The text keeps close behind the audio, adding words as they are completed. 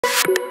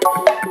Let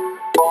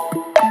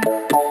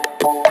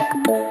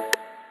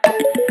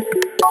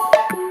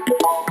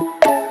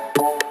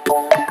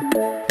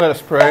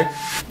us pray.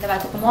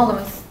 Давайте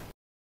помолимось.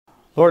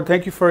 Lord,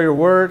 thank you for your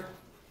word.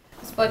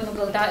 Господь,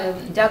 ми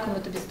дякуємо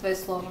Тобі за Твоє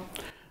Слово.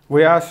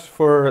 We ask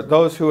for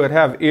those who would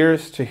have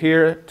ears to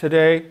hear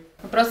today,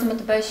 Ми просимо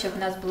Тебе, щоб в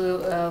нас були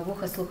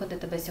вуха слухати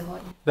Тебе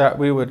сьогодні. that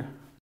we would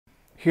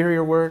hear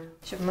your word,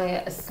 Щоб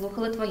ми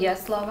слухали Твоє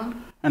Слово.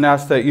 and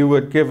ask that you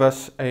would give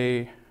us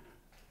a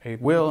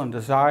will and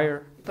desire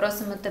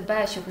Просимо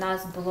Тебе, щоб в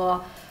нас було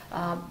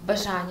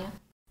бажання,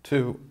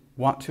 to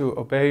want to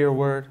obey your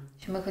word.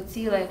 щоб ми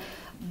хотіли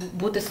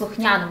бути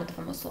слухняними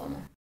Твоєму Слову.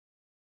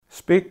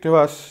 Speak to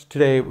us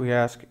today, we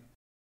ask,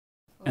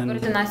 Говори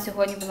до нас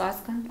сьогодні, будь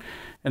ласка.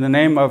 in the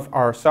name of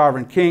our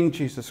sovereign King,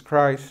 Jesus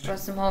Christ.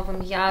 Просимо в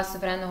ім'я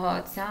суверенного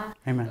Отця,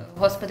 Amen.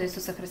 Господа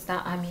Ісуса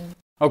Христа. Амінь.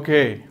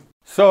 Okay,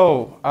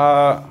 so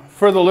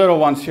for the little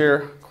ones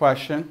here,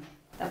 question.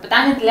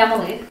 Питання для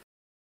малих.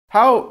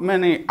 How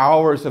many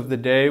hours of the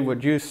day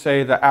would you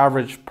say the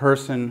average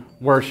person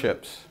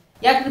worships?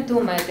 Як ви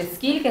думаєте,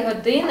 скільки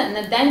годин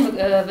на день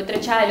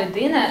витрачає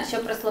людина,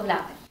 щоб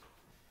прославляти?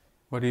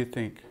 What do you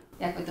think?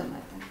 Як ви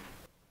думаєте?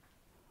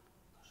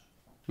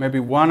 Maybe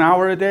 1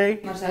 hour a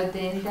day? Може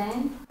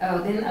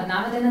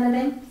одна година на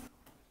день?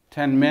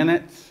 10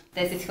 minutes?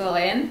 10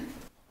 хвилин?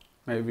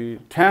 Maybe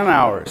 10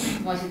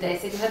 hours? Може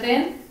 10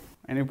 годин?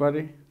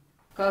 Anybody?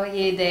 У кого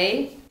є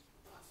ідеї?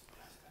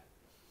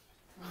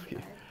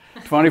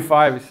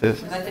 25, it says.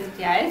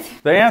 25.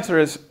 The answer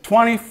is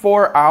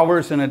 24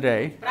 hours in a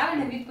day.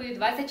 Правильна відповідь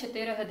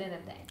 24 години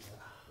в день.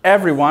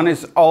 Everyone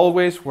is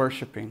always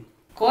worshiping.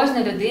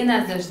 Кожна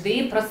людина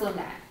завжди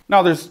прославляє.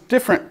 Now, there's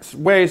different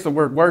ways the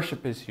word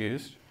worship is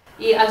used.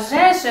 І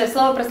адже ж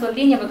слово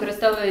прославління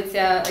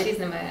використовується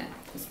різними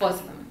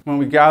способами. When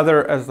we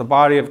gather as the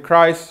body of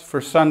Christ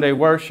for Sunday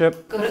worship,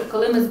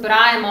 Коли ми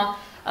збираємо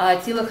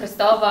тіло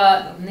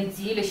Христове в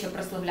неділю, щоб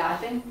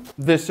прославляти,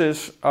 this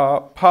is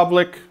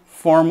public,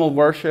 formal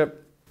worship.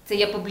 це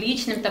є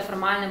публічним та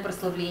формальним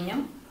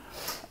прославлінням.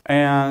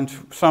 And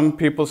some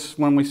people,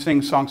 when we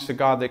sing songs to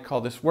God, they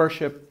call this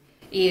worship.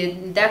 І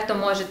дехто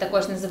може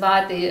також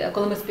називати,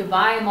 коли ми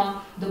співаємо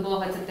до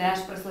Бога, це теж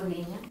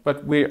прославління.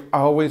 But we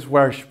are always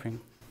worshiping.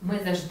 Ми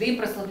завжди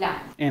прославляємо.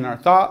 In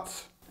our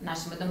thoughts,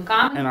 Нашими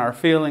думками, in our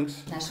feelings,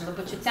 нашими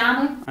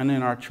почуттями, and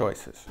in our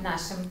choices.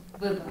 нашим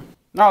вибором.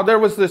 Now, there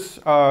was this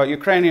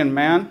Ukrainian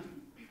man.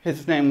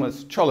 His name was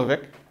Cholovik.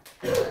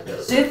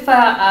 Жив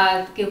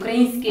такий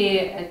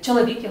український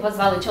чоловік, його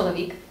звали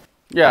Чоловік.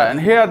 Yeah, and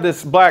he had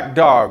this black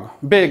dog,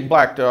 big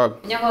black dog.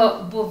 У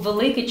нього був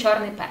великий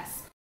чорний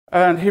пес.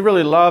 And he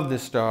really loved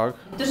this dog.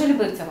 Дуже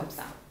любив цього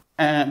пса.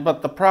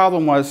 But the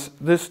problem was,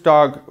 this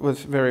dog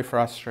was very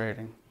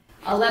frustrating.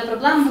 Але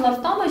проблема була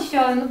в тому,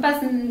 що пес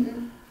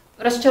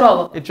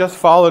розчаровував. It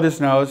just followed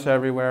his nose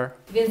everywhere.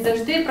 Він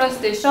завжди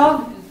просто йшов,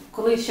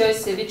 коли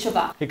щось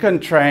відчував. He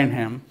couldn't train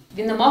him.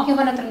 Він не мог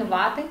його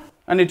натренувати.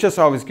 And he's just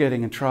always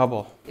getting in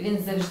trouble. Він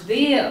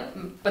завжди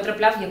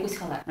потрапляв в якусь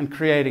халепу.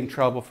 And creating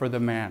trouble for the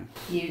man.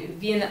 І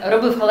він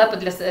робив халепу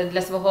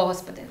для свого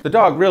господина. The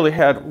dog really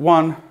had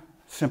one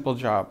simple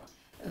job.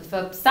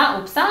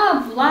 У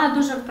пса була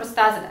дуже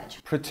проста задача.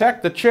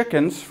 Protect the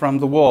chickens from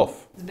the wolf.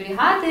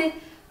 Зберігати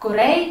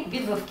курей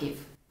від вовків.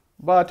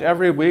 But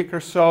every week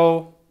or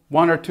so,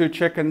 1 or 2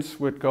 chickens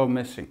would go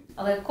missing.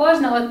 Але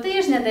кожного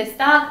тижня десь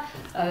так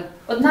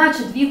одна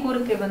чи дві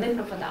курки вони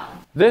пропадали.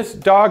 This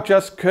dog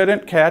just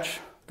couldn't catch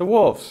the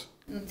wolves.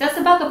 Ця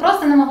собака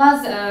просто не могла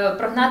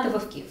прогнати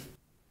вовків.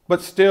 But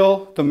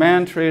still, the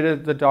man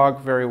treated the dog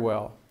very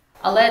well.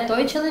 Але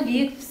той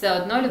чоловік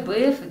все одно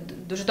любив,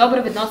 дуже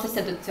добре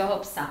відносився до цього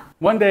пса.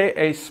 One day,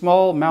 a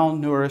small,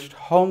 malnourished,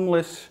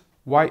 homeless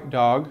white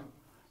dog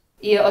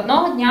І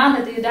одного дня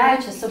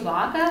недоїдаюча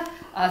собака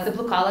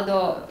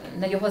заблукала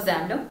на його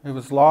землю. It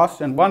was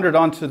lost and wandered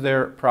onto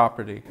their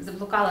property.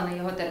 Заблукала на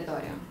його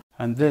територію.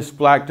 And this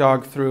black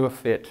dog threw a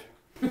fit.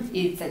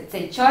 І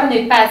цей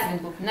чорний пес, він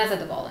був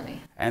незадоволений.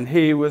 And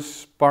he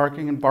was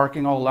barking and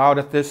barking all loud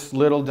at this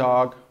little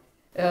dog.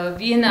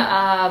 Він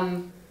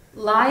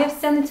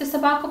лаявся на цю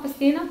собаку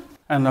постійно.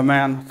 And the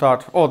man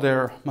thought, oh,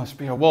 there must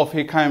be a wolf.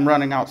 He came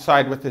running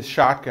outside with his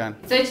shotgun.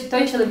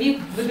 Той чоловік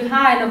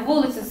вибігає на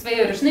вулицю зі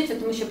своєю рушницею,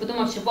 тому що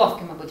подумав, що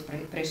вовки,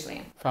 мабуть, прийшли.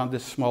 Found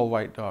this small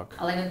white dog.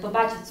 Але він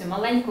побачив цю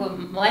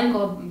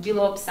маленького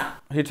білого пса.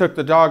 He took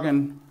the dog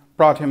and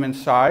brought him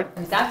inside.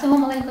 Він взяв цього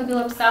маленького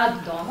білого пса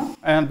додому.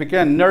 And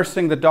began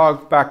nursing the dog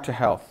back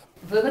to health.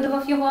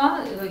 Вигодував його,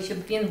 щоб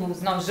він був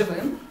знов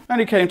живим. And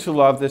he came to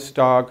love this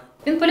dog.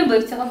 Він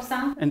полюбив цього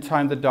пса. In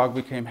time, the dog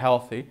became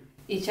healthy.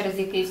 І через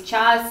якийсь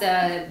час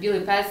білий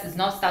пес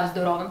знов став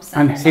здоровим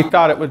псом. And he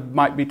thought it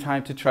might be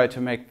time to try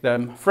to make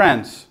them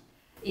friends.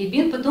 І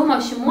він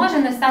подумав, що може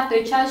настав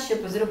той час,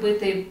 щоб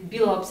зробити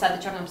білого пса та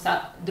чорного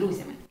пса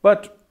друзями.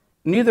 But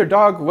neither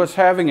dog was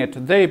having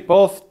it. They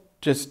both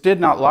just did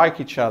not like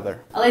each other.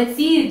 Але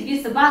ці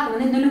дві собаки,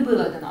 вони не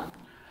любили один одного.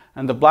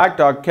 And the black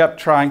dog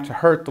kept trying to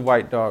hurt the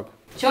white dog.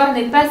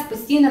 Чорний пес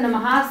постійно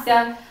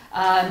намагався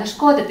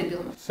нашкодити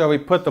білому. So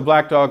he put the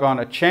black dog on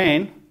a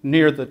chain.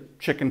 near the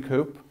chicken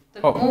coop.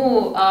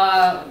 Тому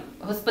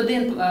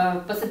господин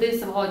посадив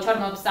свого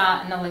чорного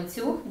пса на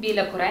ланцюг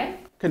біля курей.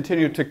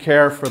 Continued to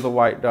care for the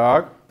white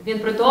dog. Він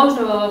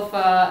продовжував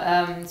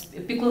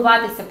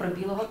піклуватися про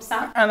білого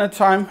пса. And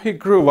in time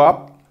he grew up,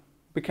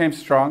 became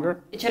stronger.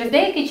 І через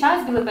деякий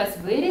час білий пес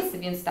виріс,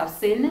 він став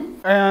сильним.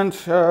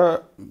 And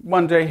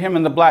one day him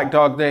and the black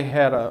dog, they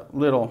had a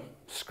little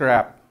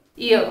scrap.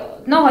 І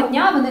одного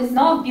дня вони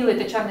знов, білий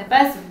та чорний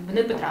пес,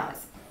 вони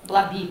потралися.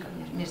 Була бійка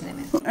між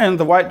ними. And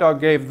the white dog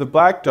gave the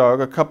black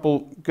dog a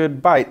couple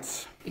good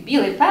bites. І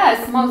білий пес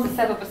мав за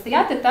себе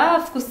постояти та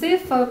вкусив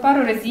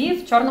пару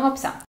разів чорного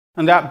пса.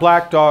 And that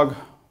black dog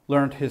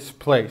learned his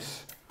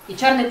place. І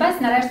чорний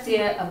пес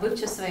нарешті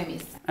вивчив своє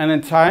місце. And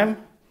in time,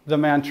 the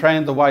man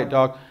trained the white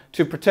dog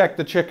to protect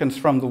the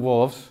chickens from the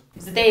wolves.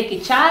 За деякий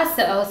час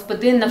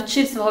господин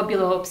навчив свого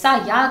білого пса,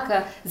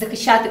 як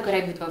захищати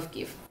курей від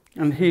вовків.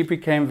 And he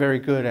became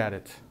very good at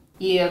it.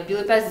 І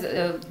білий пес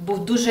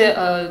був дуже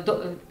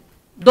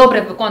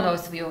добре виконував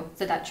свою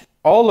задачу.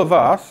 All of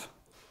us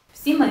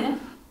Всі ми,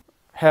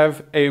 have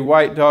a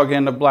white dog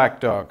and a black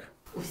dog.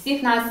 у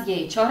всіх нас є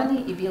і чорний,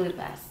 і білий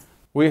пес.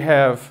 We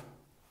have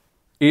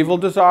evil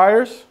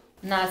desires,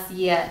 У нас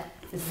є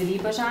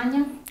злі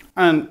бажання.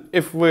 and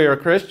if we are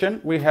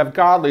Christian, we have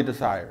godly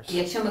desires. І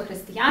якщо ми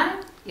християни,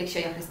 якщо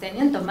я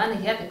християнин, то в мене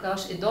є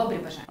також і добрі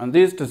бажання. And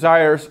these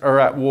desires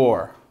are at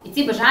war. І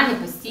ці бажання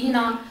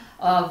постійно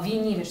в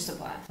війні між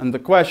собою. And the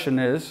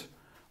question is,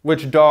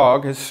 which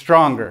dog is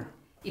stronger?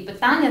 І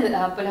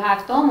питання полягає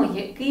в тому,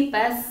 який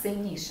пес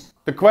сильніший.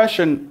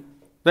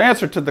 The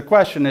answer to the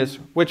question is,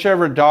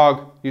 whichever dog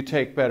you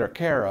take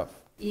better care of.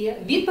 І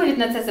відповідь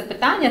на це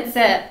запитання –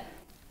 це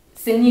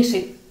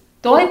сильніший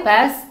той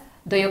пес,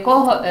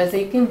 за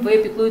яким ви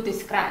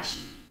піклуєтесь краще.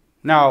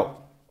 Now,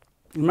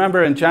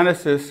 remember in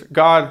Genesis,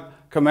 God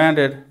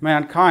commanded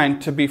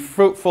mankind to be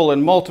fruitful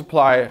and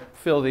multiply,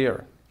 fill the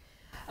earth.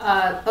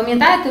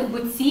 Пам'ятаєте, в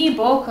Бутті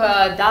Бог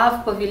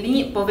дав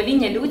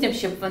повеління людям,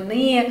 щоб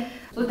вони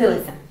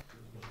плодилися.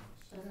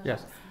 Yes.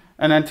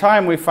 And in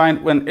time we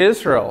find when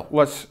Israel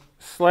was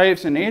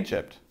slaves in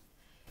Egypt,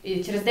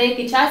 І через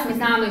деякий час ми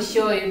знаємо,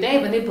 що євреї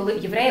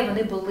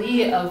вони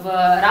були в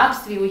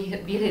рабстві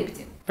в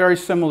Єгипті. very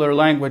similar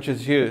language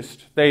is used.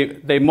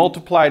 They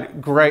multiplied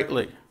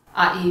greatly.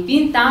 І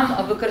він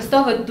там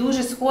використовує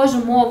дуже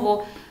схожу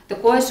мову,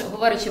 також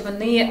говорить, що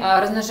вони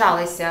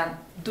розмножалися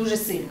дуже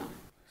сильно.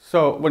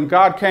 So when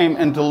God came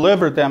and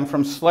delivered them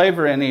from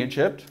slavery in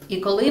Egypt, І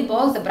коли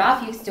Бог забрав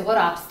їх з цього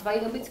рабства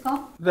єгипетського,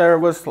 there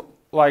was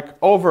like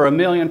over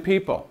 1 million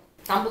people.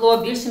 там було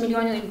більше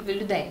мільйонів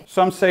людей.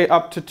 Some say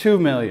up to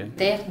 2 million.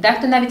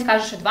 Дехто навіть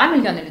каже, що 2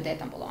 мільйони людей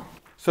там було.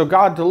 So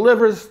God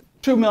delivers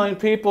 2 million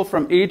people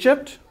from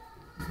Egypt.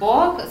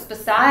 Бог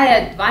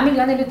спасає 2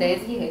 мільйони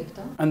людей з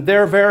Єгипту. And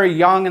they're very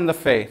young in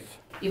the faith.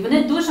 І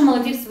вони дуже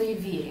молоді в своїй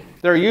вірі.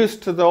 They're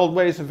used to the old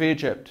ways of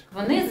Egypt.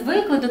 Вони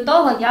звикли до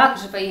того, як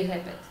живе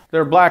Єгипет.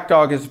 Their black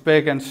dog is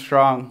big and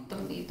strong.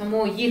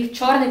 Тому їх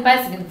чорний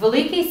пес, він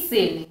великий і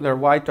сильний. Their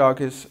white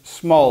dog is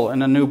small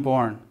and a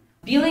newborn.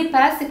 Білий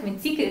песик,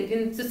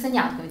 він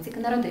цуценятко, він тільки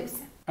народився.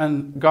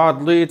 And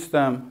God leads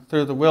them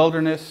through the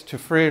wilderness to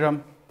freedom.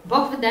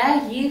 Бог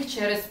веде їх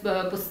через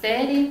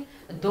пустелі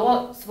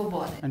до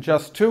свободи. And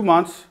just 2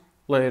 months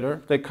later,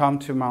 they come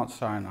to Mount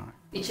Sinai.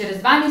 І через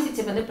 2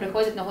 місяці вони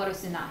приходять на гору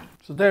Синай.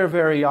 So they're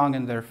very young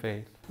in their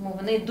faith. Тому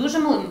вони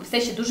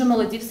все ще дуже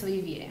молоді в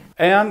своїй вірі.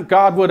 And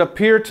God would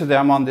appear to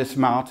them on this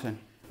mountain.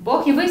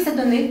 Бог явився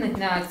до них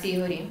на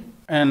цій горі.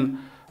 And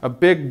a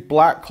big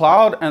black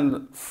cloud and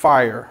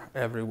fire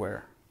everywhere.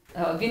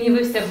 Він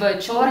явився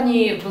в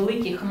чорній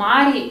великій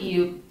хмарі,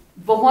 і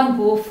вогонь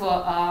був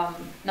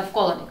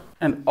навколо них.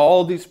 And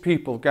all these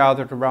people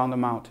gathered around the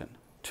mountain.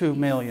 2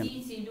 million,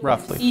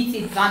 roughly. Всі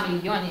ці 2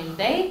 мільйони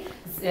людей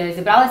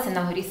зібралися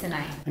на горі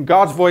Синай. And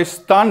God's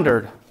voice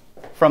thundered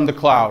from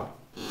the cloud.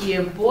 І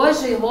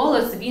Божий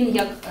голос, він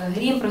як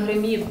грім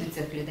прогримів до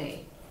цих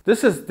людей.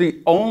 This is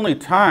the only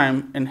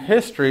time in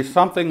history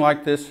something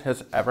like this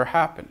has ever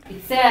happened. І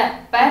це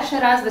перший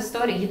раз в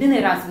історії, єдиний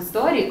раз в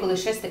історії, коли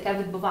щось таке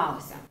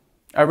відбувалося.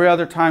 Every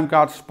other time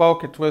God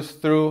spoke, it was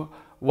through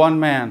one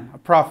man, a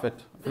prophet,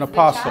 an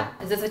apostle.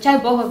 Зазвичай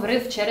Бог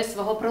говорив через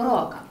свого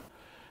пророка.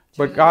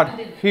 But God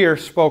here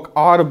spoke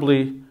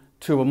audibly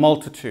to a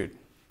multitude.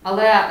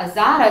 Але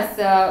зараз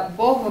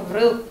Бог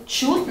говорив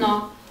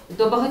чутно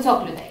до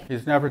багатьох людей.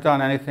 He's never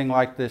done anything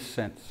like this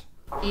since.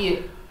 І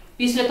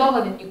після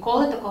того він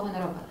ніколи такого не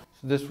робив.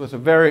 So this was a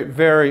very,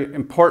 very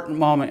important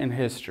moment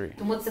in history.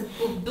 Тому це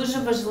був дуже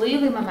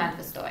важливий момент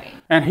в історії.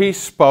 And he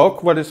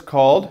spoke what is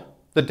called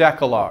the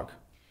Decalogue.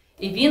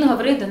 І він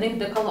говорив до них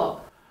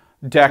декалог.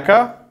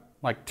 Deca,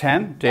 like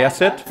 10,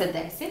 10. Це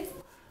 10.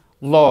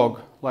 Log,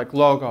 like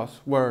logos,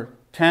 word,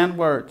 10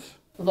 words.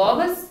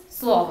 Логос –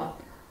 слово.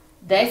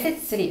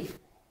 10 слів.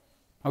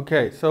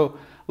 Okay, so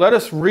let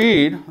us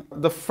read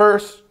the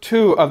first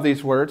 2 of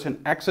these words in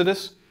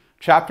Exodus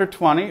chapter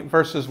 20,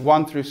 verses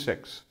 1 through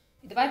 6.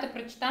 І давайте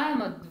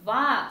прочитаємо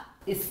 2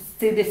 із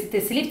цих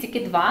 10 слів, тільки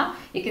 2,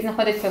 які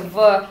знаходяться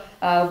в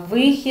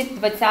Вихід,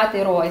 20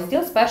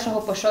 розділ, з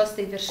 1 по 6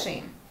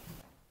 вірші.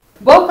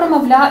 Бог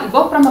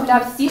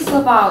промовляв всі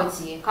слова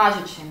оці,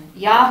 кажучи: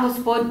 «Я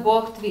Господь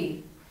Бог твій,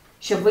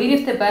 що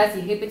вивів тебе з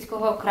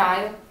єгипетського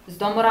краю, з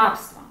дому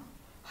рабства.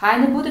 Хай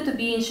не буде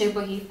тобі інших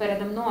богів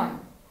передо мною.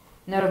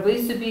 Не роби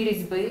собі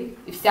різьби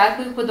і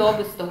всякої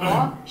подоби з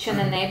того, що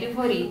на небі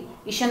вгорі,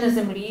 і що на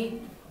землі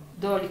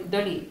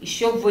долі, і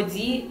що в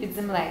воді під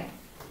землею.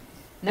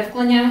 Не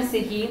вклоняйся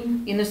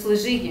їм і не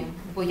служи їм,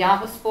 бо я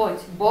Господь,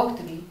 Бог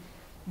твій,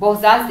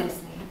 Бог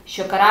заздрісний,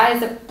 що карає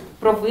за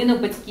провину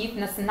батьків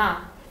на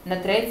синах, на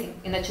третіх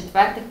і на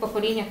четвертих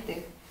поколіннях тих,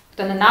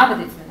 хто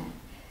ненавидить мене,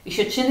 і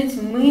що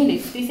чинить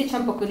милість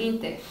тисячам поколінь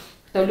тих,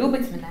 хто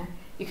любить мене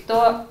і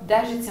хто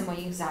держиться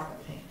моїх заповідей».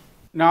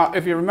 Now,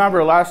 if you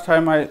remember, last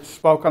time I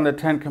spoke on the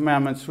Ten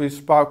Commandments, we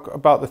spoke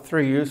about the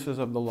three uses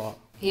of the law.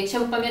 І якщо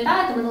ви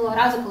пам'ятаєте, минулого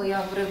разу, коли я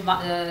говорив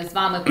з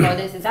вами про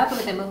 10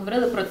 заповідей, ми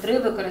говорили про 3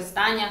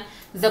 використання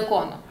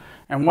закону.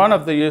 And one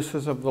of the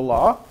uses of the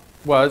law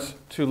was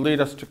to lead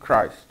us to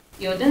Christ.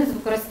 І один з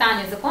використань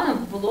закону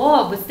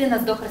було вести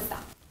нас до Христа.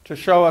 To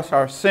show us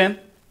our sin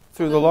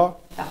through the law.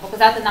 Так,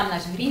 показати нам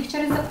наш гріх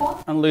через закон.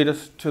 And lead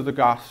us to the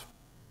gospel.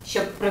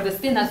 Щоб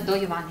привести нас до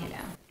Євангелія.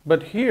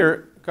 But here,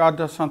 God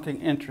does something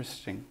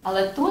interesting.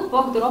 Але тут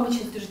Бог робить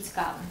щось дуже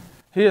цікаве.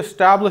 He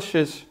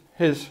establishes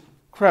his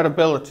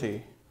credibility,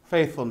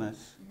 faithfulness.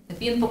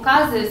 Він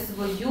показує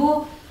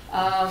свою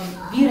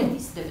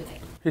вірність до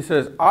людей. He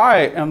says,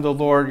 I am the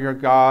Lord your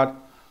God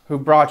who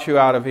brought you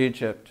out of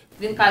Egypt.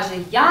 Він каже: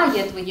 «Я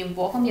є твоїм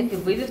Богом, який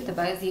вивів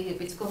тебе з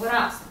єгипетського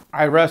рабства.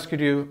 I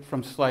rescued you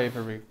from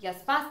slavery. Я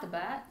спас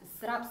тебе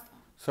з рабства».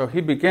 So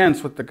he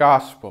begins with the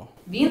gospel.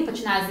 Він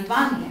починає з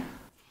Євангелія.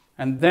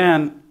 And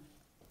then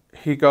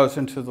he goes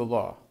into the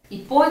law. І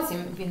потім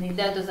він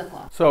йде до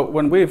закону. So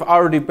when we've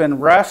already been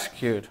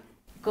rescued,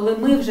 Коли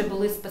ми вже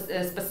були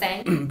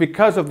спасені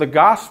because of the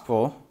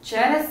gospel,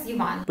 через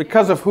Євангеліє,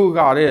 because of who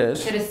God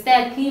is, через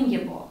те, ким є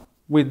Бог,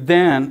 we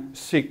then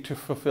seek to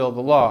fulfill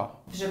the law.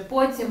 вже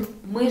потім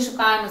ми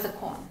шукаємо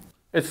закон.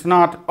 It's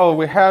not, oh,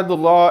 we had the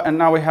law and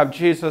now we have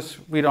Jesus,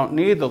 we don't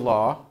need the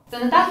law. Це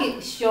не так,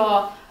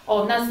 що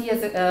в нас є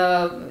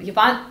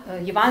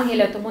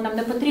Євангелія, тому нам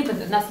не потрібен,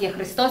 в нас є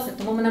Христос,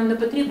 тому нам не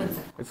потрібен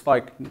закон. It's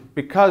like,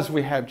 because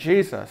we have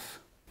Jesus,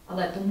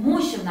 Але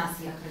тому, що в нас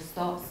є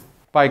Христос,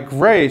 by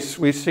grace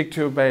we seek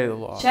to obey the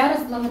law.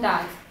 через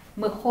благодать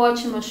ми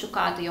хочемо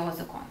шукати Його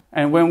закон.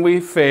 And when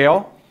we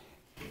fail,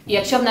 І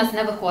якщо в нас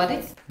не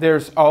виходить,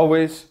 there's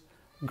always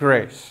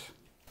grace.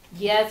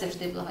 є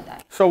завжди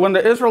благодать. So when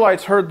the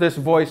Israelites heard this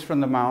voice from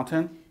the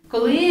mountain,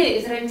 Коли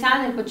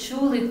ізраїльтяни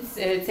почули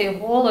цей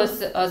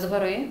голос з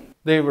гори,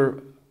 they were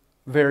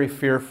very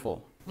fearful.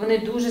 вони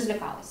дуже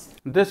злякалися.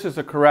 This is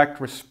a correct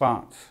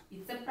response. І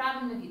це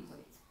правильна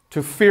відповідь.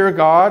 To fear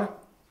God,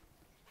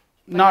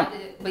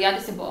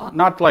 Боятися Бога.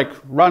 not like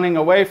running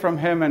away from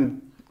Him and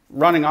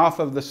running off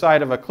of the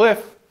side of a cliff,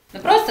 Не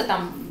просто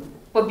там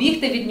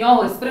побігти від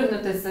нього і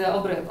спригнути з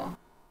обриву.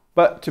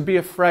 but to be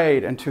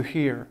afraid and to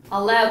hear.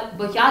 Але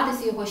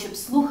боятися його, щоб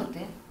слухати.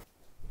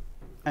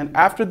 And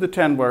after the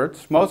 10 words,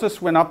 Moses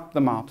went up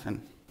the mountain.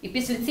 І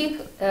після цих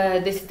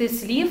 10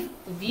 слів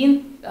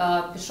він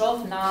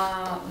пішов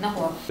на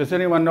гору. Does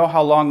anyone know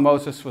how long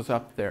Moses was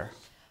up there?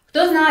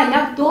 Хто знає,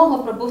 як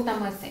довго пробув там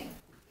Мойсей?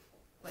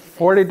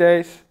 40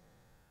 days?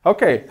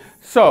 Okay,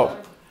 so,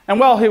 and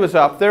while he was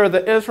up there,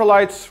 the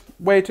Israelites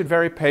waited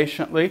very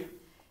patiently.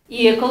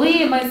 І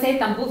коли Мойсей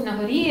там був на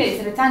горі,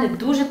 ізраїльтяни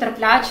дуже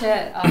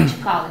терпляче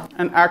чекали.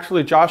 And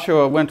actually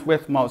Joshua went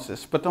with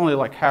Moses, but only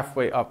like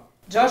halfway up.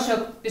 Джошуа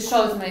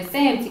пішов з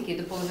Мойсеєм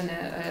тільки до половини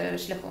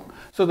шляху.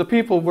 So the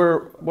people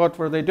what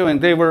were they doing?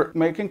 They were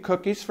making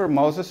cookies for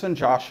Moses and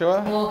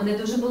Joshua. Вони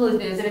дуже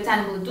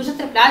ізраїльтяни були дуже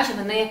терплячі,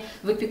 вони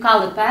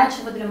випікали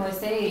печиво для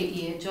Мойсея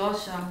і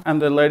Джошуа. And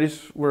the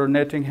ladies were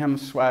knitting him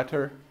a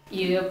sweater.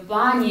 І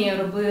пані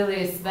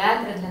робили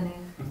светри для них.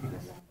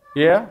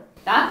 Yeah?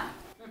 Так?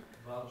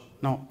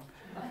 No.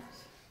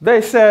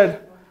 They said,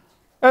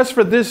 as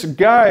for this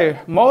guy,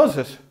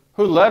 Moses,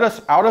 who led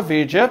us out of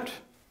Egypt,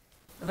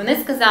 Вони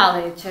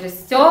сказали,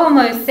 через цього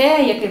Мойсея,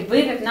 який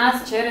вивів нас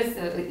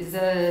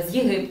з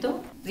Єгипту,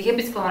 з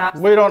єгипетського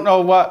рабства. we don't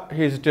know what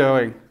he's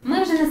doing.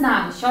 Ми вже не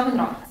знаємо, що він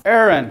робить.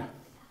 Aaron,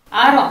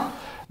 Аарон,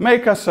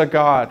 make us a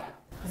god.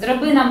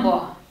 зроби нам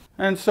Бога.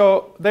 And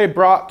so they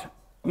brought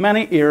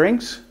many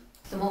earrings,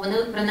 Тому вони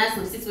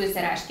принесли всі свої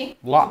сережки.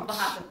 Lots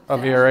Багато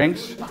of сережок,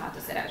 earrings. дуже багато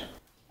сережок.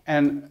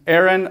 and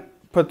Aaron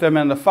put them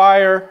in the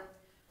fire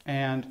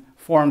and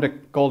formed a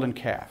golden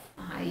calf.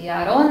 І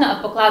Аарон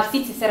поклав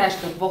всі ці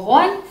сережки в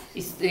вогонь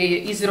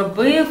і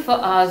зробив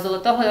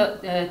золотого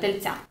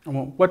тельця.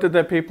 What did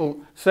the people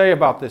say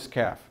about this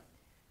calf?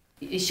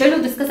 І що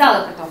люди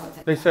сказали про того?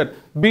 They said,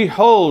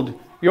 behold,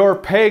 your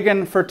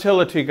pagan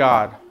fertility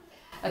god.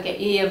 Окей,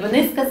 і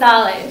вони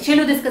сказали, що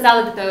люди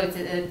сказали до того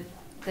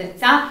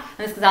тельця,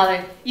 вони сказали,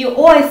 і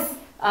ось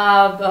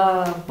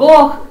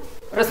Бог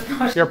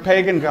розпрошує Your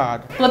pagan god.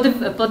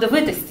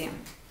 плодовитості.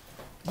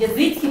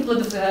 Язицький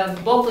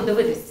Бог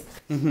плодовитості.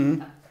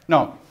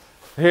 No.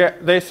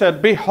 They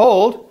said,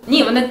 behold,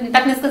 Ні, вони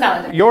так не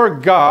сказали.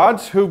 your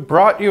gods who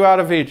brought you out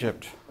of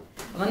Egypt.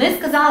 Вони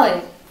сказали,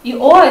 І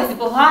ось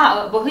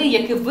боги,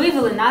 які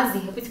вивели нас з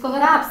єгипетського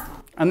рабства.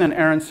 And then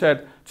Aaron said,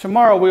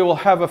 tomorrow we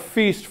will have a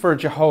feast for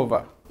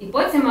Jehovah. І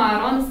потім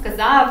Аарон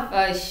сказав,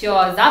 що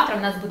завтра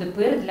в нас буде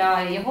пир для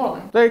Єгови.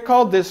 They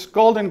called this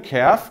golden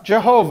calf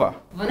Jehovah.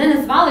 Вони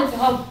назвали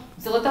цього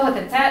золотого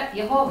тельця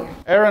Єговою.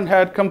 Aaron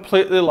had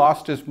completely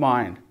lost his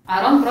mind.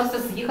 Аарон просто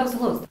з'їхав з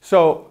глузду.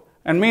 So,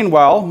 and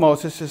meanwhile,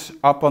 Moses is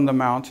up on the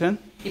mountain.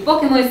 І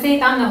поки Мойсей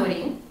там на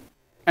горі,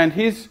 And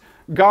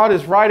God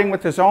is writing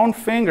with his own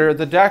finger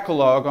the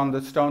Decalogue on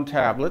the stone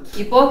tablets.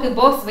 і поки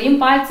Бог своїм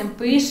пальцем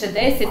пише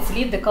 10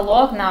 слів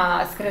декалог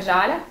на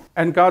скрижалях,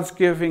 And God's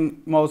giving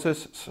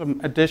Moses some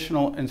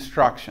additional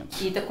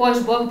instructions. і також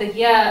Бог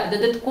дає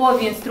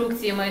додаткові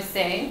інструкції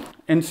Мойсею.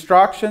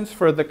 Instructions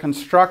for the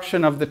construction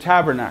of the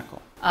tabernacle.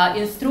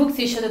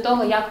 Інструкції щодо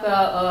того, як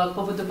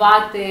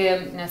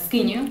побудувати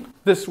скинію.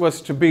 This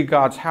was to be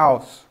God's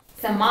house.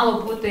 Це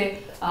мало бути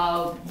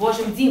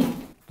Божим дімом.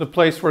 The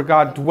place where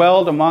God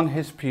dwelled among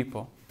his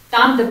people.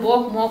 Там, де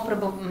Бог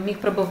міг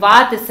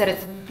перебувати серед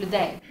своїх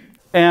людей.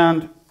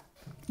 And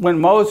when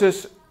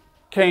Moses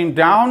came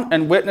down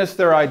and witnessed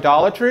their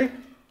idolatry,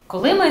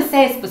 Коли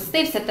Мойсей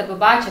спустився та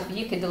побачив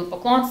їх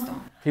ідолопоклонство,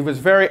 he was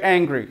very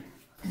angry.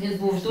 він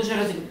був дуже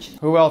розлючений.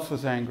 Who else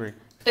was angry?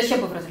 Хто ще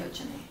був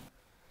розлючений?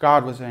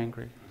 God was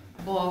angry.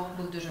 Бог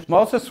був дуже розлючений.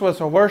 Moses was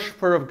a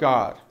worshiper of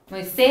God.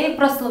 Мойсей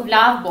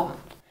прославляв Бога.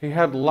 He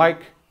had like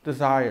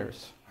desires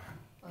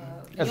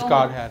as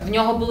God had. В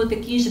нього були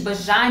такі ж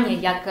бажання,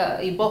 як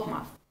і Бог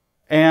мав.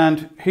 And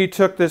he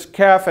took this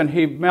calf and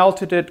he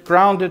melted it,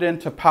 ground it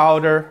into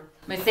powder.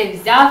 Мойсей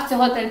взяв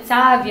цього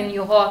тельця, він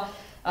його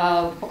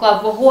поклав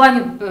в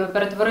вогонь,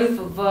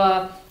 перетворив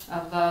в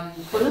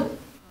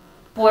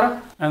порох.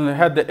 And they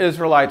had the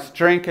Israelites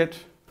drink it.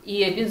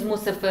 І він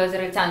змусив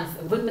ізраїльтян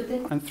випити.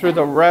 And threw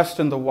the rest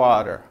in the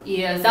water.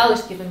 І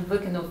залишки він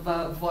викинув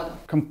в воду.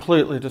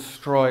 Completely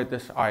destroyed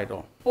this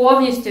idol.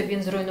 Повністю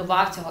він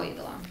зруйнував цього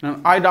ідола.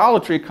 And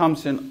idolatry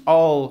comes in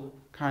all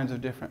kinds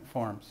of different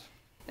forms.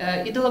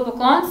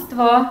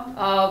 Ідолопоклонство,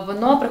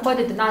 воно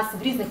приходить до нас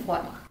в різних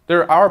формах.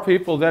 There are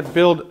people that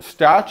build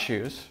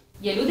statues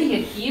Є люди,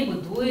 які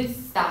будують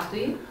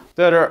статуї,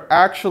 that are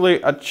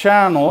actually a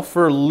channel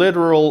for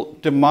literal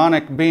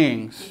demonic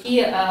beings.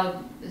 які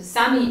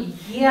самі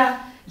є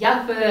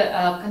якби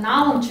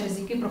каналом, через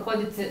який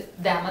проходять ці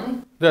демони,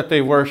 That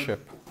they worship.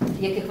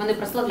 яких вони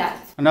прославляють.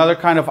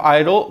 Another kind of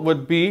idol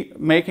would be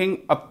making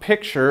a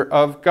picture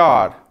of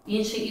God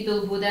Інший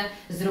ідол буде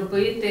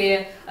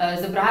зробити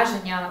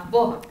зображення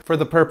Бога for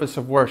the purpose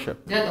of worship.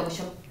 для того,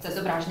 щоб це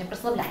зображення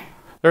прославляє.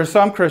 There are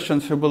some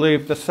Christians who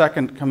believe the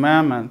second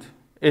commandment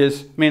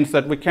means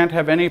that we can't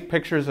have any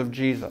pictures of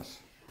Jesus.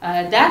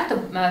 Дехто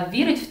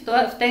вірить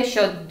в те,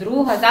 що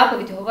друга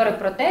заповідь говорить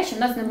про те, що в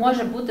нас не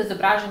може бути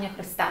зображення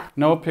Христа.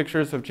 No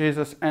pictures of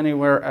Jesus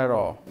anywhere at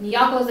all.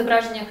 Ніякого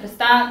зображення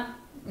Христа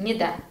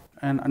ніде.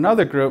 And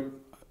another group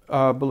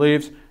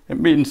believes it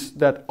means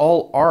that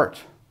all art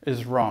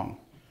is wrong.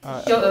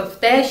 В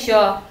те,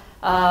 що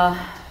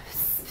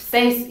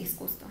все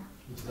іскусство,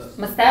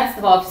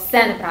 мистецтво,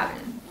 все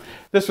неправильно.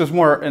 This was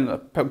more in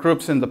the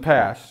groups in the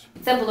past.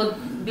 Це було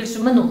більше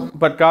в минулому.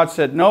 But God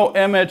said, no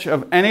image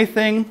of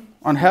anything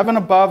on heaven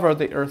above or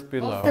the earth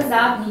Бог below.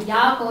 сказав,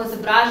 ніякого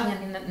зображення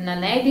ні на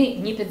небі,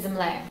 ні під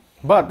землею.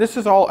 But this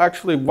is all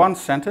actually one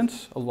sentence,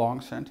 a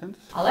long sentence.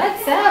 Але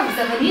це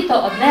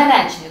взагалі-то одне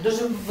речення,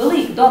 дуже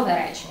велике, довге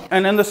речення.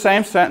 And in the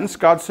same sentence,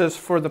 God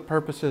says, for the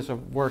purposes of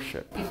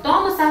worship. І в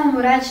тому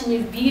самому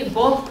реченні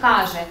Бог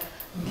каже,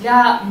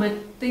 для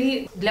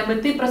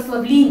мети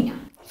прославління.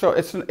 So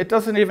it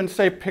doesn't even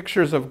say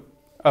pictures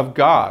of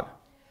God.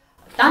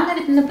 Там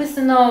навіть не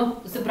написано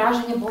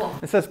зображення Бога.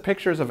 It says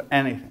pictures of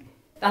anything.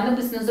 Там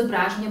написано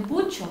зображення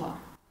будь-чого.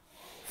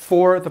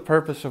 For the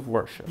purpose of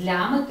worship.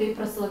 Для мети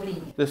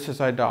прославління. This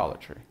is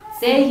idolatry.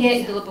 Це є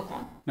ідолопоклон.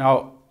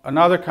 Now,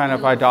 another kind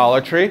of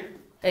idolatry,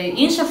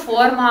 Інша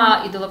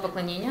форма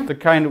ідолопоклоніння,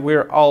 the kind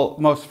we're all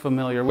most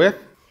familiar with,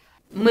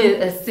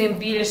 ми з цим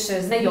більш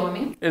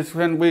знайомі, is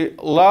when we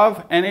love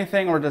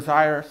anything or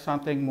desire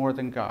something more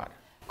than God.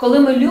 коли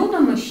ми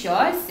любимо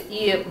щось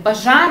і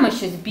бажаємо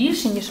щось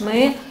більше, ніж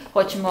ми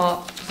хочемо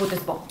бути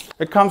з Богом.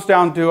 It comes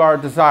down to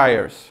our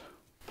desires.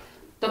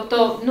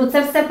 Тобто,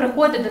 це все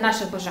приходить до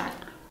наших бажань.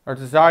 Our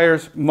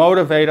desires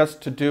motivate us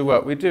to do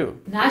what we do.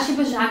 Наші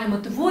бажання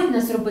мотивують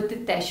нас робити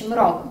те, що ми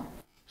робимо.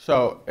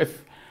 So,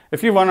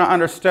 if you want to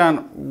understand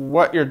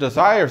what your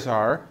desires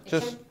are,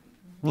 just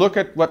look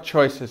at what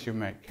choices you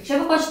make. Якщо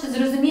ви хочете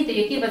зрозуміти,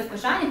 які у вас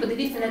бажання,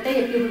 подивіться на те,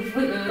 який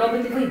ви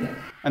робите вибір.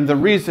 And the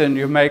reason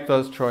you make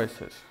those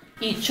choices.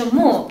 І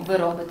чому ви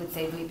робите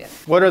цей вибір?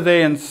 What are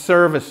they in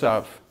service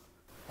of?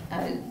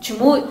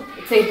 Чому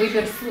цей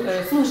вибір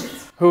служить?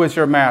 Who is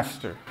your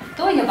master?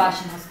 Хто є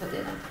вашим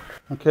господином?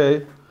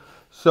 Okay,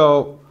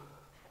 so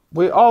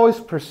we always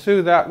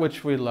pursue that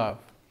which we love.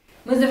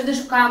 Ми завжди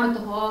шукаємо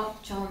того,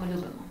 чого ми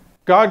любимо.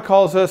 God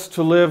calls us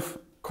to live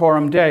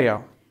coram Deo,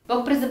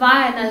 Бог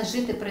призиває нас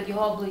жити перед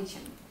Його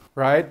обличчям,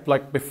 right?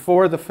 Like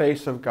before the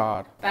face of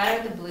God.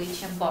 перед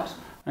обличчям Божим.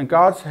 And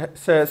God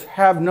says,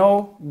 have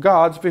no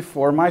gods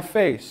before my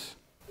face.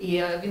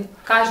 І він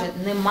каже,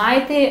 не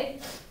майте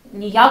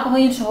ніякого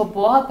іншого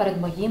Бога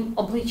перед моїм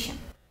обличчям.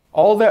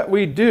 All that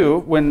we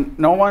do when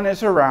no one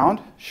is around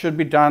should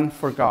be done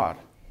for God.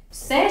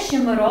 Все, що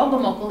ми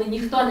робимо, коли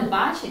ніхто не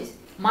бачить,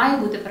 має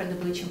бути перед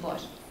обличчям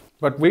Божим.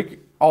 But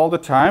all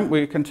the time,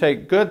 we can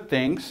take good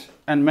things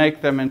and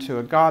make them into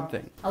a God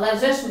thing. Але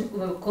вже ж,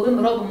 коли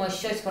ми робимо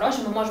щось хороше,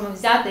 ми можемо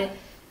взяти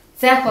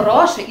це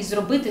хороше і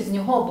зробити з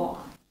нього Бога.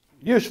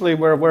 Usually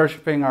we're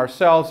worshiping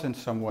ourselves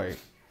in some way.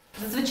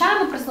 Зазвичай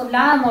ми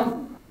прославляємо,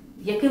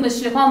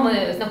 якимось шляхом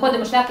ми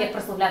знаходимо шлях, як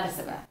прославляти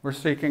себе.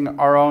 We're seeking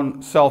our own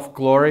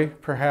self-glory,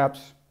 perhaps.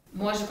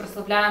 Може,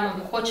 прославляємо,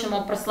 ми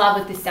хочемо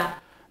прославитися.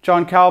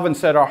 John Calvin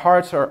said our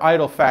hearts are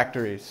idol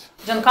factories.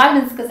 Джон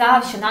Кальвін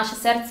сказав, що наше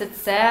серце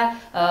 – це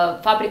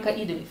фабрика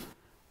ідолів.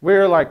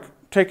 We're like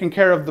taking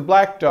care of the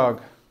black dog.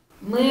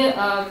 Ми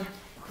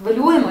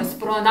хвилюємось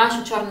про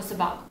нашу чорну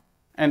собаку.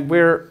 And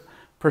we're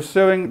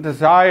pursuing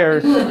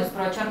desires Хвилюємось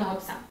про чорного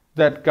пса.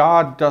 that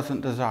God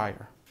doesn't desire.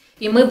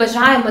 І ми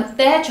бажаємо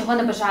те, чого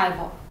не бажає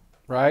Бог.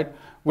 Right?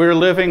 We're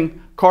living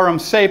coram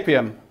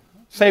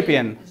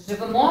sapien.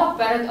 Живемо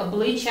перед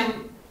обличчям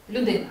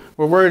людини.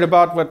 We're worried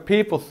about what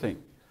people think.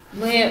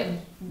 Ми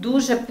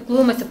дуже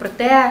піклуємося про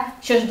те,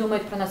 що ж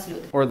думають про нас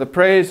люди. Or the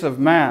praise of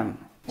man.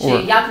 Чи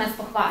Or як нас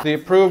похвалять.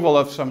 the approval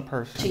of some Чи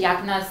person.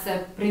 як нас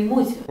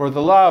приймуть. Or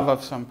the love of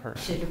some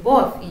person. Чи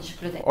любов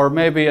інших людей. Or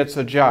maybe it's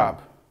a job.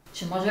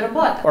 Чи може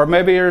робота. Or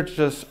maybe you're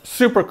just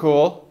super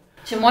cool.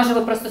 Чи може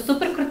ви просто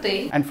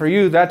суперкрутий. And for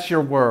you, that's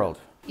your world.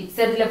 І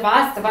це для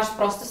вас, це ваш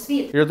просто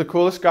світ. You're the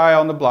coolest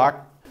guy on the block.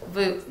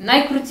 Ви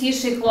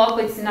найкрутіший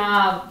хлопець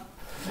на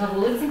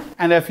вулиці.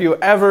 And if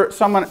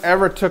someone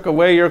ever took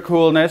away your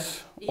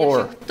coolness, Якщо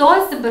or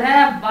хтось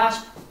забере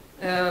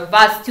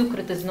вас цю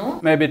крутизну,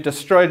 maybe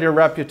destroyed your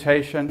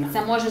reputation,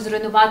 це може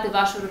зруйнувати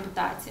вашу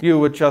репутацію. you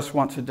would just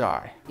want to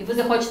die. І ви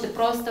захочете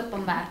просто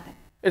померти.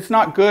 It's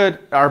not good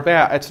or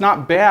bad. It's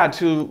not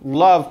bad to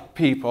love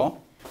people,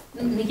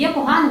 Не є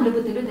поганим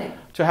любити людей,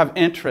 to have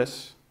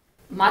interests,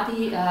 мати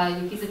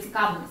якісь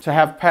зацікавленості, to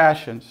have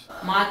passions.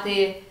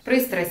 мати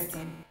пристрасті.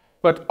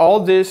 But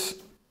all these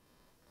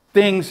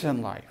things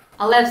in life,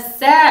 Але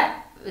все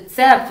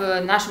це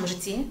в нашому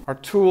житті, our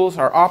tools,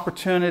 our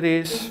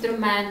opportunities,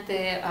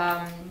 інструменти,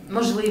 our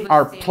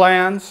можливості,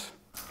 plans,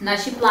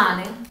 наші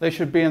плани, they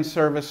should be in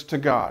service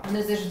to God.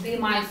 вони завжди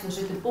мають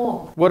служити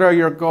Богу. What are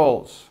your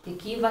goals?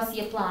 Які у вас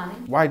є плани?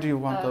 Why do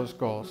you want those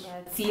goals?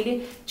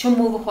 Цілі.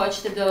 Чому ви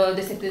хочете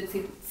досягти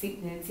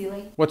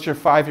цілей? What's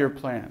your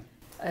 5-year plan?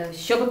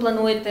 Що ви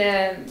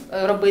плануєте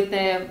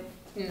робити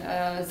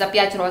за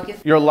 5 років?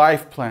 Your life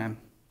plan.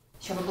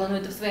 Що ви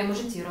плануєте в своєму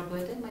житті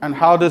робити? And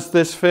how does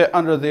this fit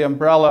under the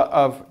umbrella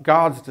of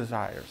God's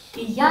desires?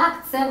 І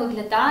як це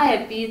виглядає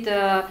під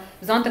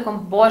зонтиком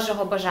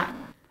Божого бажання?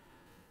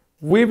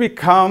 We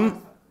become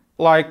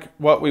like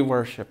what we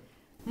worship.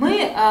 Ми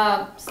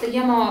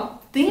стаємо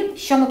тим,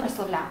 що ми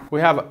прославляємо.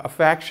 We have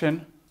affection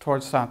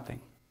towards something.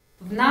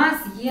 В нас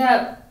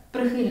є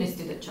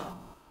прихильність до чого.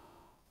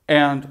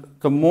 And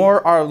the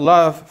more our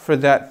love for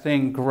that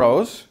thing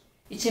grows,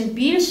 І чим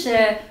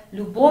більше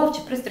любов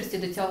чи пристрасті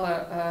до цього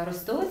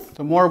ростуть,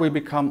 the more we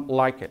become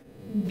like it.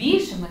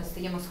 більше ми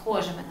стаємо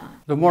схожими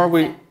на The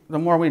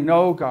more we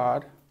know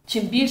God,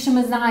 чим більше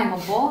ми знаємо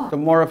Бога,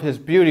 the more of His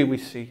beauty we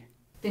see.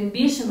 тим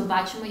більше ми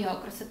бачимо Його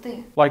красоти.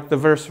 Like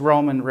the verse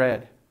Roman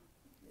read,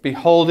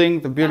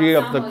 beholding the beauty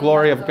of the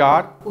glory of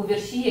God, У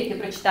вірші, який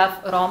прочитав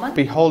Роман,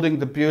 beholding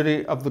the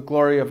beauty of the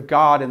glory of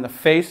God in the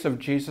face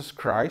of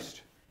Jesus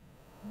Christ,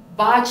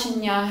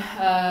 бачення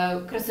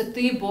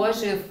красоти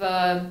Божої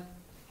в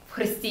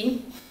Христі,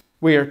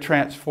 we are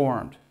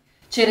transformed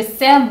через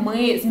це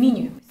ми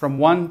змінюємося. from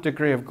one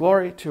degree of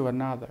glory to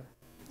another.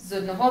 З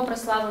одного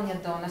прославлення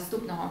до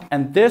наступного,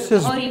 And this з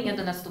одного рівня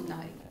до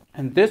наступного рівня.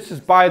 And this is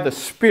by the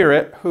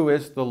Spirit who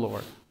is the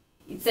Lord.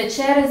 І це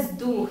через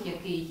Дух,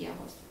 який є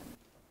Господом.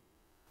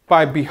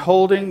 By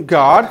beholding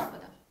God,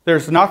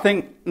 there's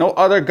no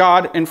other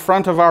God in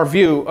front of our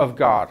view of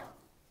God.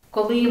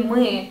 Коли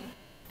ми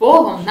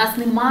Богом, нас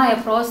немає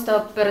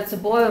просто перед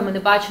собою, ми не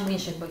бачимо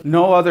інших богів.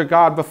 No other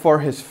God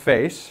before His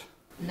face.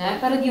 Не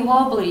перед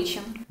Його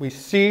обличчям. We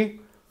see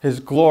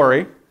His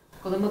glory,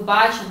 Коли ми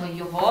бачимо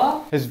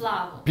Його His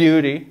славу,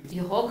 beauty,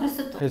 Його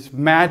красоту, His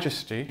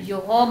majesty,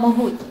 Його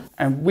могутність.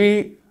 and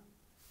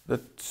the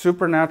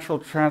supernatural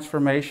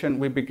transformation,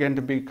 we begin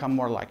to become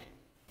more like Him.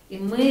 І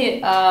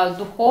ми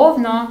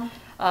духовно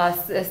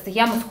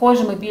стаємо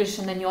схожими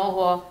більше на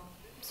Нього.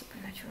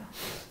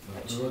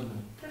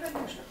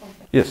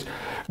 Yes.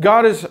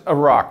 God is a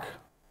rock.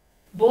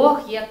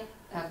 Бог є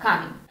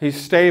камінь. He's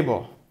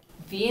stable.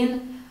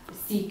 Він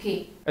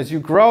стійкий. As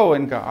you grow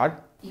in God,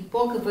 І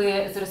поки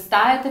ви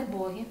зростаєте в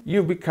Богі,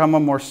 you become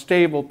a more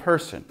stable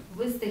person.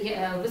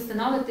 ви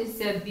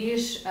становитеся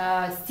більш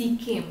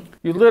стійким.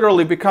 You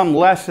literally become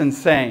less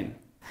insane.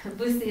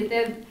 Ви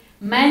стаєте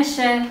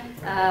менше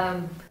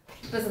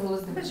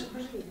безглуздим,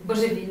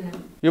 божевільним.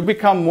 You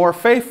become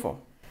more faithful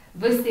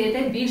Ви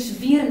стаєте більш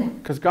вірним,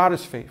 because God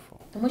is faithful.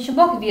 тому що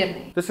Бог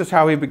вірний. This is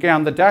how He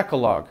began the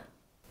Decalogue.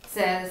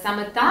 Це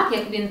саме так,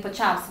 як він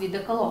почав свій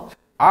декалог.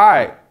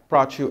 I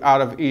brought you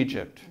out of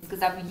Egypt. Він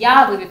сказав,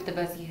 я вивів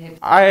тебе з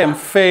Єгипту. I am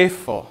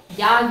faithful.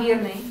 Я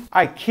вірний.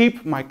 I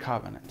keep my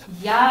covenant.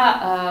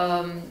 Я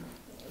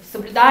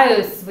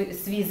соблюдаю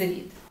свій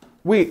завіт.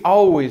 We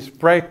always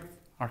break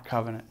our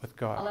covenant with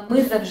God. Але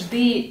ми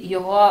завжди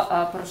його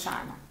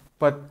порушаємо.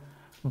 But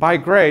by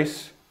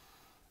grace,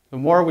 the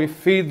more we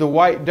feed the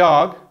white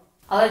dog,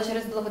 Але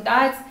через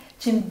благодать,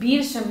 чим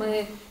більше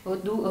ми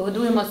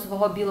годуємо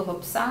свого білого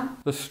пса,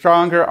 the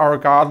stronger our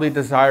godly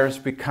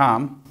desires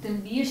become. тим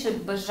більше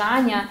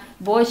бажання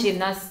Божі в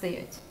нас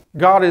стають.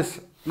 God is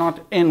not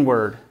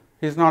inward.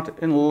 He's not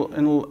in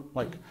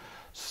like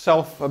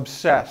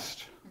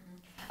self-obsessed.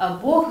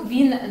 Бог,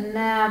 він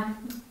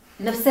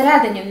не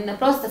всередині, він не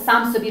просто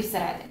сам собі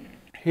всередині.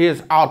 He is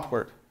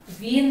outward.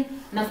 Він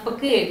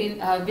навпаки,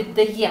 він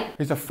віддає.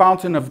 He's a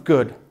fountain of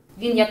good.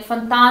 Він як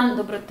фонтан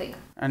доброти.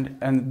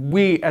 And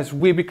we, as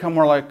we become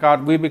more like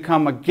God, we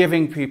become a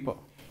giving people.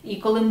 І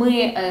коли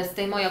ми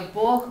стаємо як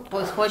Бог,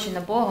 схожі на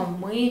Бога,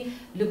 ми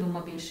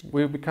любимо більше.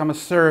 We become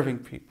a serving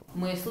people.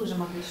 Ми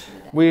служимо більше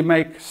людей. We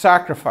make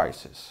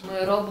sacrifices.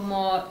 Ми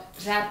робимо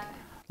жертви.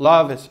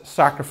 Love is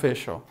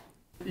sacrificial.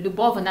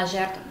 Любов, вона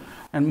жертва.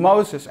 And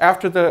Moses,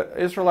 after the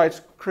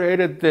Israelites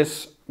created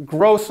this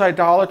gross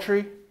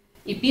idolatry,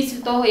 І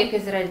після того, як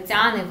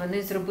ізраїльтяни,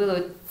 вони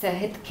зробили це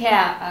гидке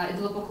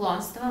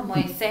ідолопоклонство,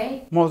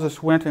 Мойсей,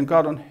 Moses went and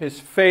got on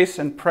his face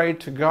and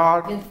prayed to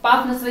God, він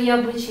впав на своє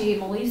обличчя і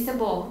молився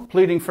Богу.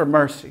 pleading for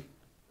mercy.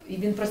 І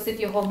він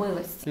просив його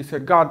милості. He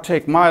said, God,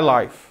 take my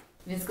life.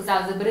 Він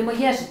сказав, забери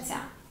моє життя.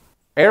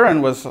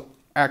 Aaron was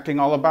acting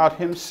all about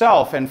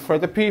himself and for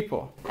the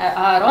people. А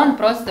Аарон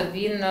просто,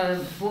 він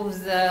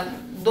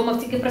думав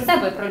тільки про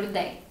себе і про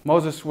людей.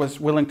 Moses was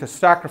willing to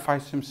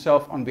sacrifice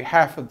himself on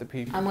behalf of the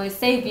people. А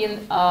Мойсей, він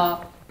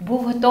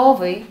був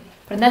готовий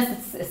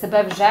принести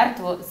себе в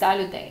жертву за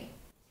людей.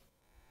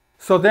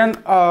 So then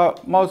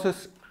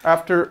Moses,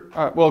 after,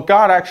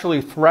 God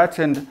actually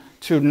threatened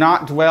to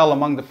not dwell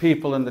among the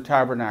people in the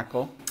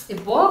tabernacle. І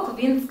Бог,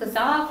 він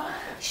сказав,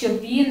 що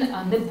він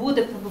не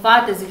буде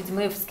побувати з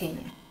людьми в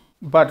скині.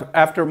 But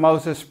after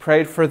Moses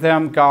prayed for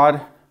them, God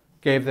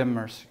gave them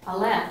mercy.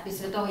 Але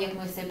після того, як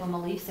Мойсей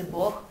помолився,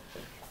 Бог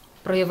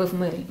проявив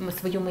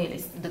свою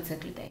милість до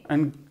цих людей.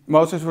 And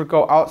Moses would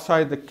go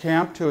outside the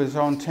camp to his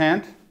own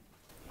tent.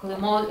 Коли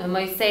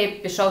Мойсей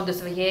пішов до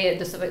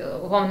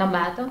свого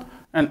намету,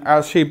 And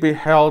as he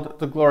beheld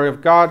the glory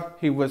of God,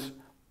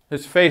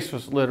 his face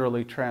was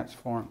literally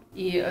transformed.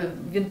 і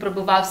він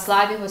пробував в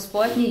славі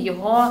Господній,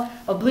 його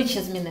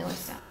обличчя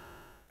змінилося.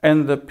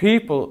 And the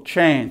people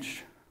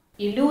changed.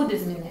 І люди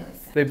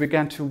змінилися. They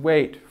began to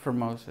wait for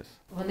Moses.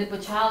 Вони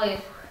почали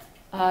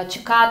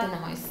чекати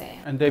на Мойсея.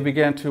 And they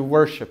began to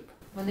worship.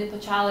 Вони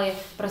почали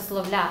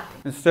прославляти.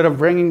 Instead of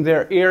bringing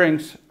their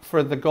earrings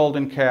for the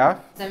golden calf,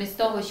 Замість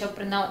того, щоб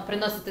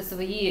приносити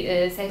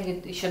свої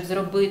серьги, щоб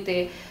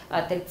зробити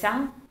тельця,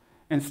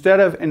 instead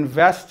of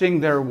investing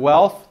their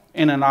wealth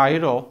in an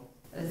idol,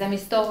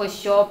 замість того,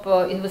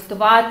 щоб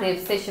інвестувати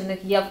все, що в них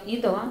є в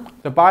ідола,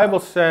 the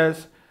Bible says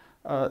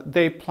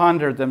they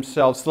plundered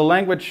themselves. The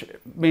language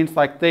means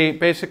like they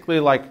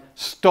basically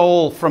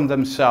stole from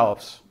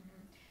themselves.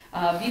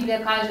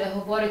 Біблія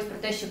говорить про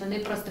те, що вони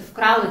просто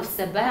вкрали в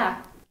себе.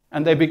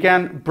 And they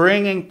began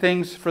bringing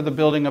things for the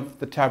building of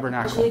the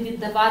tabernacle, Почали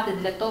віддавати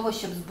для того,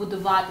 щоб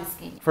збудувати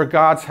скинь. for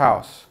God's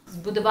house,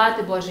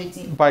 Збудувати Божий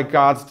дім. by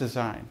God's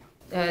design.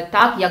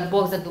 Так, як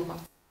Бог задумав.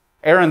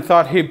 Aaron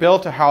thought he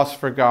built a house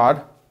for God.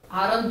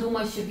 Аарон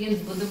думав, що він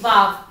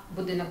збудував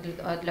будинок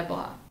для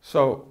Бога.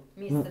 So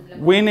Місце для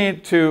Бога. we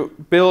need to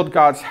build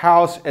God's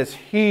house as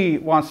he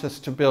wants us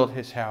to build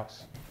his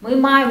house. Ми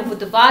маємо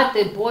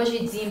будувати Божий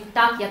дім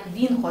так, як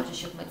Він хоче,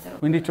 щоб ми це We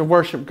робили. need to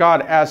worship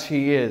God as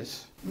he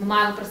is. Ми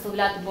маємо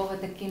прославляти Бога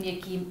таким,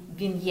 яким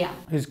Він є.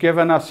 He's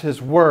given us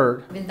his word.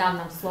 Він дав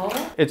нам слово,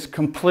 It's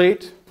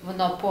complete.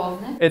 воно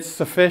повне,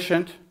 It's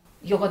sufficient.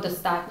 його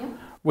достатньо.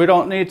 We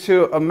don't need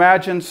to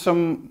imagine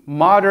some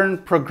modern,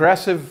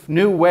 progressive,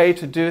 new way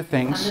to do Нам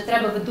things. не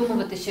треба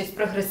видумувати щось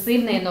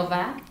прогресивне і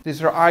нове,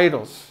 These are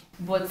idols,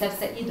 бо це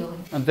все ідоли.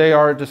 and they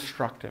are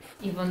destructive.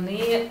 І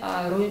вони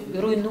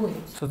руйнують.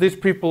 So these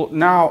people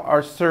now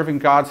are serving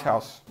God's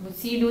house. Бо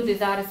ці люди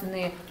зараз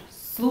вони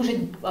служать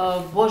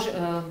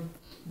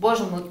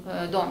Божому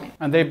домі.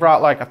 And they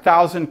brought like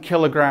 1,000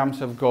 kilograms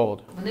of gold.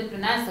 Вони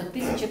принесли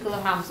 1000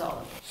 кілограм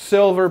золота.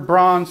 Silver,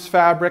 bronze,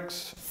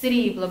 fabrics,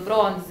 Срібла,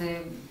 бронзи,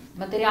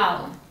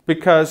 матеріалу.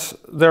 because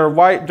their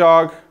white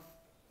dog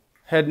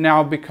had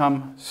now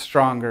become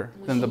stronger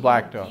than the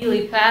black dog.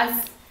 Білий пес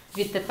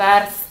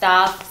відтепер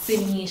став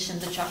сильнішим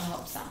до чорного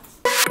пса.